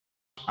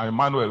I'm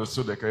Emmanuel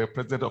Osodeke,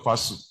 President of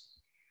ASUU.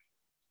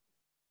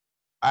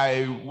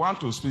 I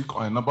want to speak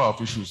on a number of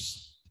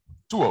issues,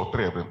 2 or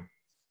 3 of them.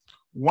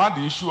 One,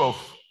 the issue of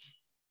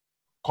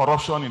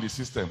corruption in the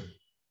system.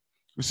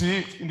 You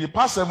see, in the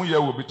past 7 years,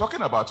 we'll be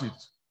talking about it.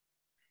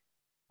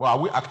 Well, are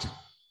we acting?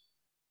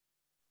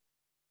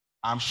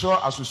 I'm sure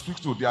as we speak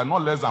to, there are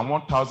not less than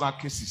 1,000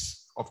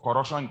 cases of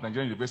corruption in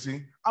Nigerian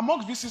university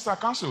among VCs and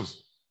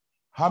councils.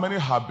 How many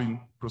have been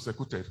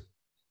prosecuted?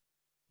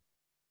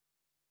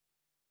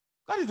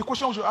 That is the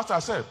question we should ask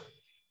ourselves.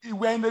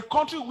 We're in a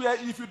country where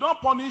if you don't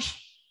punish,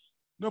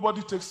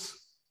 nobody takes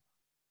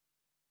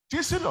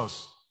things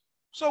serious.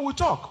 So we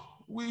talk.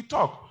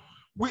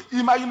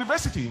 In my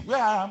university, where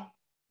I am,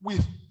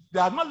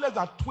 there are not less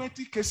than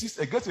 20 cases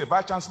against a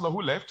vice chancellor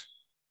who left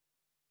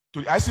to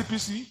the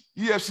ICPC,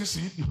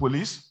 EFCC, the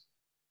police.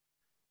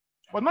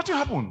 But nothing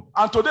happened.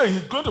 And today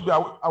he's going to be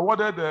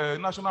awarded the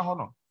national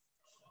honor.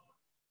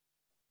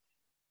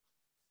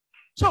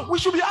 So we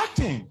should be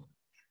acting.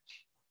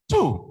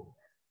 2,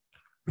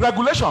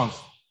 regulations.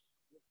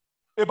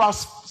 About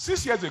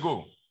 6 years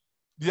ago,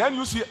 the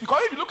NUC,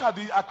 because if you look at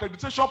the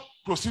accreditation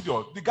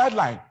procedure, the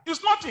guideline,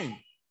 it's nothing.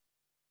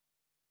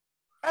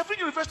 Every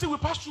university will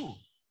pass through.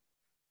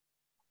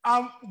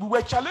 And we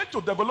were challenged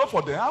to develop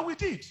for them, and we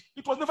did.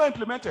 It was never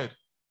implemented.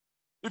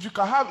 If you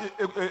can have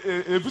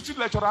a visiting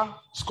lecturer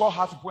score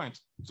half a point.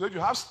 So if you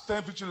have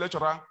 10 visiting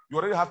lecturers, you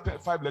already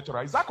have 5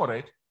 lecturers. Is that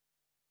correct?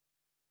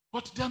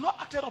 But they are not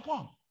acted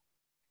upon.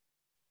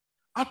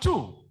 And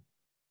 2,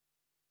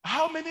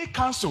 how many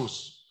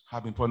councils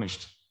have been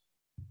punished?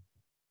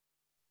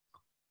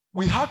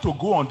 We had to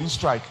go on this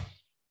strike.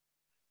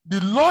 The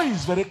law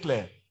is very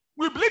clear.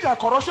 We believe there are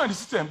corruption in the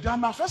system. There are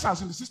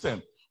malfeasance in the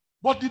system.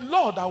 But the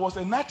law that was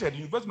enacted, the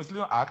University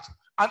Miscellaneous Act,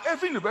 and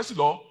every university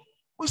law,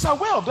 is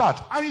aware of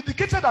that. And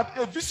indicated that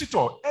a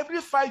visitor,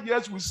 every 5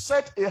 years, will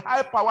set a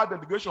high-power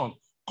delegation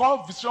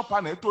called visitation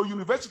panel to a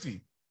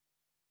university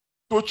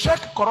to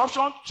check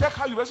corruption, check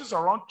how universities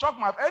are run, check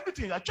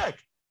everything, I check.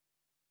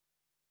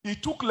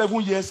 It took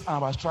 11 years and I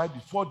was tried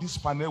before this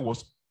panel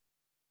was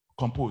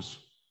composed.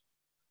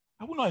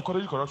 I will not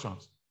encourage corruption.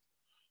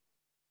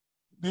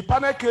 The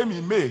panel came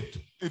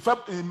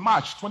in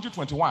March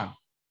 2021.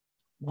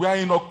 We are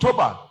in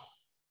October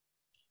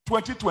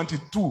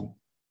 2022.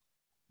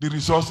 The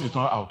results is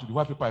not out. The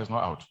white paper is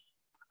not out.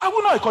 I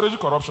will not encourage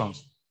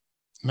corruptions.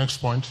 Next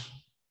point.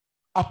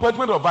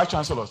 Appointment of vice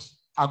chancellors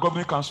and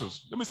governing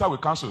councils. Let me start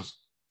with councils.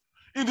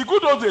 In the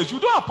good old days, you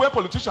don't appoint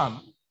politicians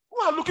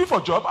who are looking for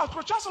a job as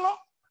pro-chancellor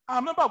and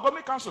a member of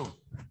governing council.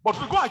 But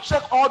we go and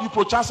check all the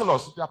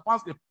pro-chancellors.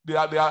 They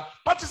are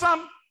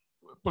partisan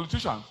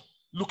politicians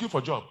looking for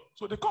a job.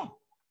 So they come.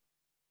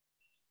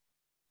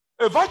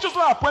 A vice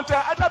chancellor appointed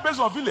either based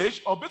on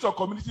village or based on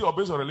community or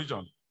based on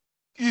religion.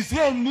 Is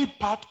there any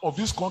part of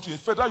this country, a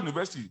federal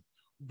university,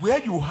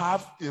 where you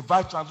have a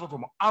vice chancellor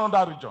from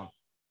another region?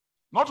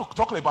 Not to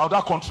talk about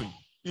that country.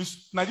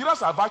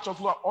 Nigerians are vice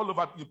chancellor all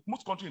over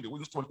most countries in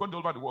the all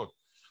over the world.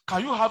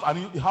 Can you have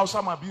a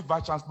Hausa man be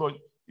vice chancellor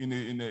in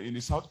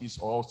the southeast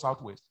or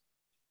southwest?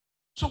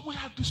 So we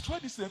have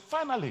destroyed this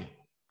finally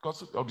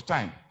because of the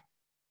time.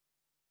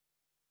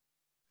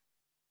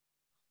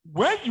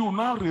 When you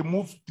now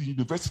remove the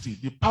university,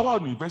 the power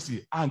of the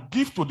university, and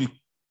give to the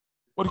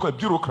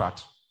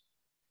bureaucrat,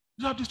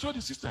 you have destroyed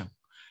the system.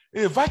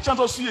 A vice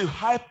chancellor see a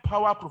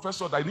high-power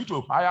professor that you need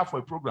to hire for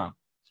a program.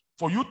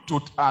 For you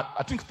to,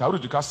 I think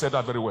Taurudika said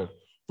that very well.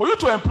 For you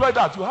to employ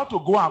that, you have to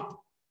go out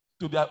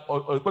to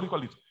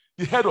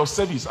the head of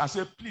service and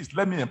say, please,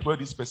 let me employ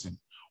this person.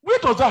 Where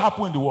does that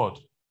happen in the world?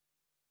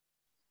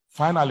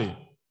 Finally,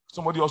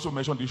 somebody also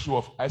mentioned the issue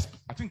of, I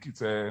think it's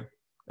the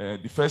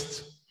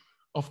first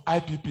of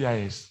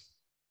IPPIS,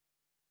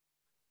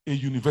 a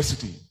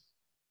university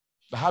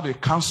that have a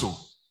council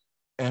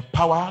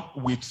empowered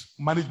with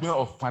management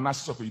of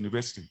finances of a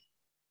university.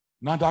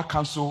 Now that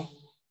council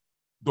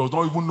does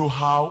not even know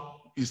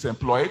how it's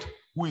employed,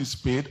 who is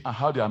paid, and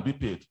how they are being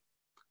paid.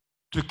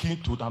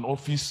 Taken to an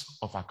office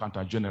of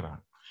accountant general.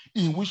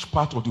 In which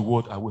part of the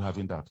world are we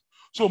having that?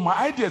 So my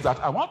idea is that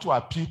I want to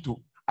appeal to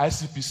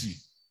ICPC.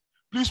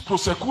 Please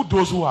prosecute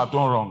those who have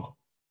done wrong.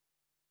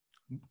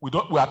 We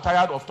are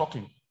tired of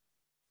talking.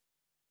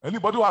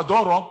 Anybody who has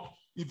done wrong,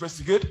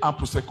 investigate and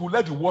prosecute.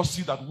 Let the world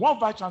see that one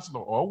vice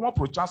chancellor or one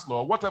pro-chancellor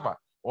or whatever,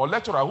 or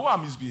lecturer who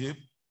has misbehaved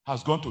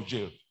has gone to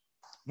jail.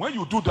 When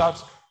you do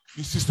that,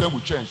 the system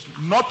will change.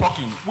 Not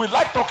talking. We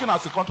like talking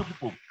as a country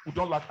people. We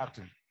don't like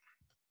acting.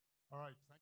 All right.